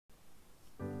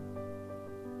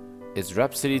It's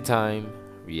Rhapsody time,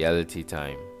 reality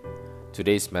time.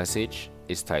 Today's message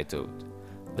is titled,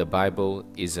 The Bible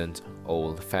Isn't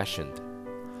Old-Fashioned.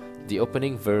 The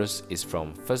opening verse is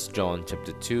from 1 John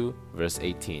chapter 2, verse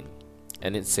 18,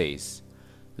 and it says,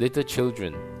 Little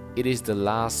children, it is the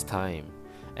last time,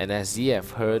 and as ye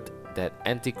have heard that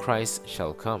Antichrist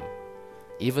shall come,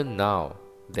 even now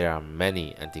there are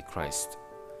many Antichrists,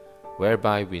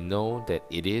 whereby we know that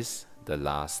it is the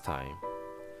last time.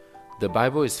 The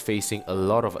Bible is facing a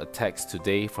lot of attacks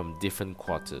today from different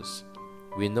quarters.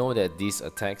 We know that these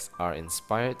attacks are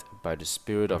inspired by the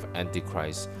spirit of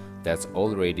Antichrist that's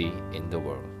already in the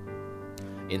world.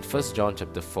 In 1 John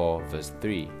chapter 4 verse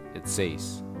 3 it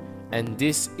says, And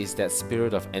this is that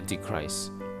spirit of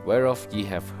Antichrist, whereof ye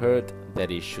have heard that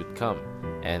it should come,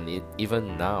 and it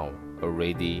even now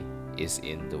already is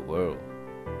in the world.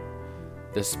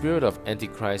 The spirit of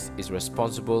Antichrist is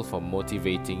responsible for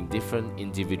motivating different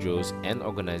individuals and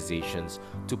organizations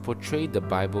to portray the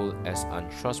Bible as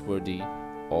untrustworthy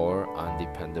or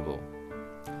undependable.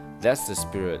 That's the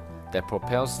spirit that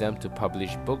propels them to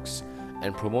publish books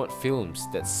and promote films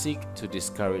that seek to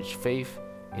discourage faith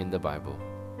in the Bible.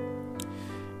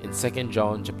 In 2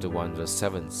 John chapter 1 verse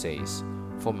 7 says,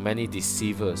 For many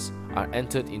deceivers are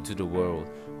entered into the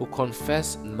world, who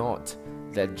confess not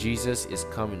that Jesus is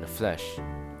come in the flesh.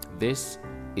 This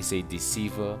is a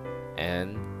deceiver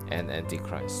and an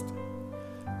antichrist.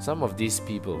 Some of these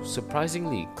people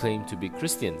surprisingly claim to be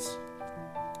Christians.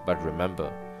 But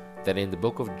remember that in the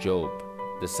book of Job,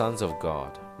 the sons of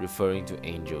God, referring to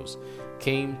angels,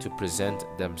 came to present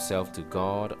themselves to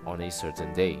God on a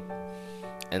certain day.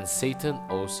 And Satan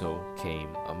also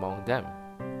came among them.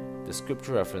 The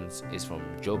scripture reference is from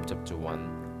Job chapter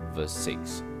 1 verse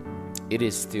 6. It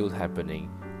is still happening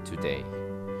today.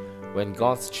 When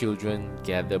God's children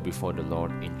gather before the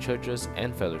Lord in churches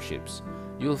and fellowships,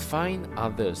 you'll find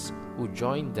others who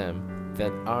join them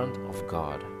that aren't of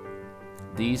God.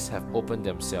 These have opened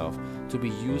themselves to be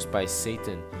used by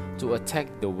Satan to attack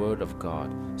the Word of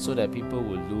God so that people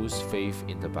will lose faith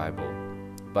in the Bible.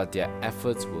 But their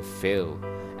efforts will fail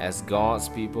as God's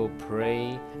people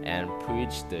pray and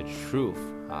preach the truth.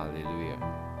 Hallelujah.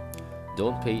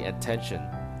 Don't pay attention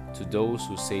to those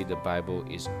who say the Bible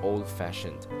is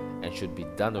old-fashioned and should be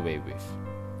done away with.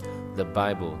 The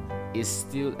Bible is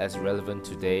still as relevant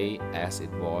today as it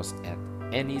was at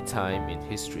any time in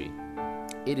history.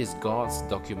 It is God's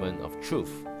document of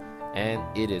truth, and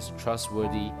it is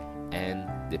trustworthy and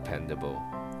dependable.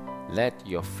 Let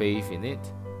your faith in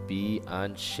it be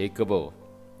unshakable.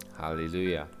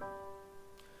 Hallelujah.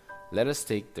 Let us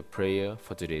take the prayer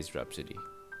for today's Rhapsody.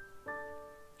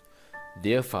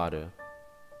 Dear Father,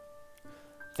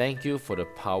 thank you for the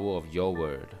power of your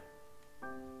word.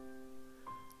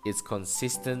 Its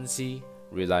consistency,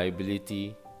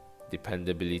 reliability,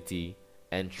 dependability,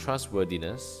 and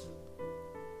trustworthiness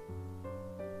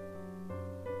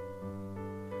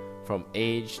from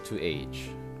age to age,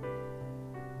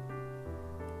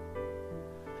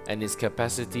 and its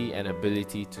capacity and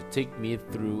ability to take me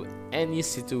through any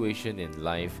situation in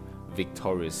life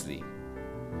victoriously.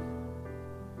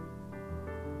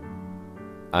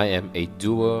 I am a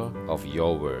doer of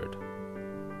your word.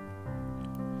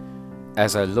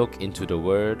 As I look into the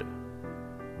word,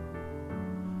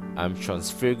 I'm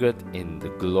transfigured in the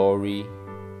glory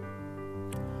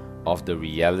of the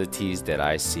realities that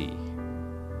I see.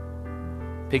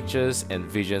 Pictures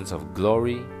and visions of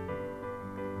glory,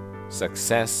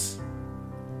 success,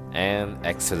 and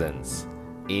excellence.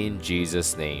 In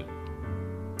Jesus' name,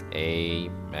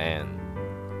 amen.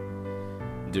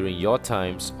 During your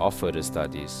times of further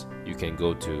studies, you can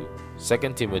go to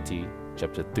 2 Timothy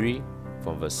chapter 3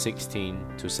 from verse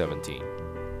 16 to 17,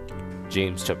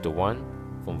 James chapter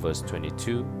 1 from verse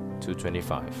 22 to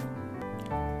 25.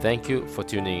 Thank you for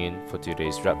tuning in for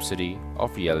today's Rhapsody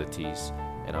of Realities,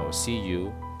 and I will see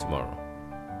you tomorrow.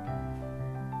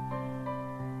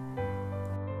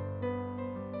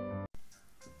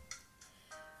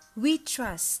 We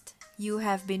trust you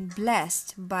have been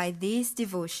blessed by this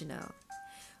devotional.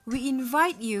 We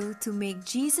invite you to make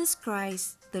Jesus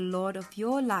Christ the Lord of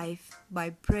your life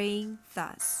by praying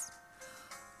thus.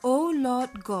 O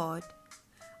Lord God,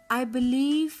 I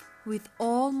believe with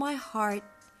all my heart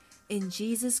in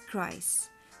Jesus Christ,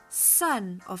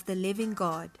 Son of the living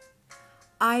God.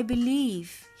 I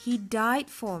believe He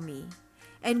died for me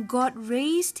and God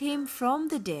raised Him from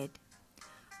the dead.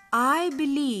 I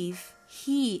believe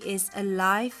He is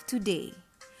alive today.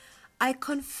 I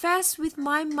confess with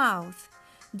my mouth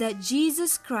that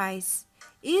Jesus Christ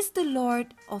is the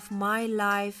Lord of my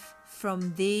life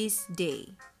from this day.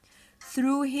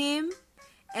 Through Him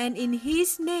and in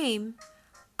His name,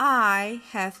 I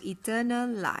have eternal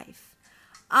life.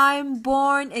 I'm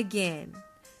born again.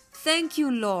 Thank you,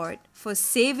 Lord, for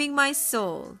saving my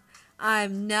soul.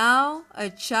 I'm now a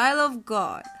child of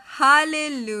God.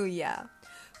 Hallelujah.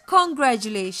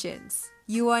 Congratulations.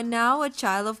 You are now a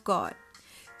child of God.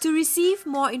 To receive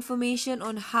more information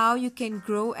on how you can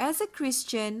grow as a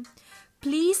Christian,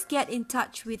 please get in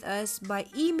touch with us by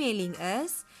emailing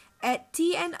us at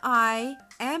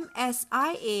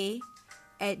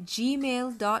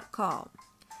tnimsia@gmail.com.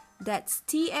 That's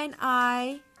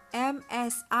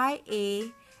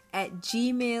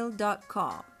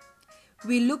tnimsia@gmail.com.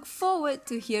 We look forward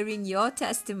to hearing your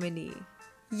testimony.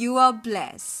 You are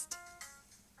blessed.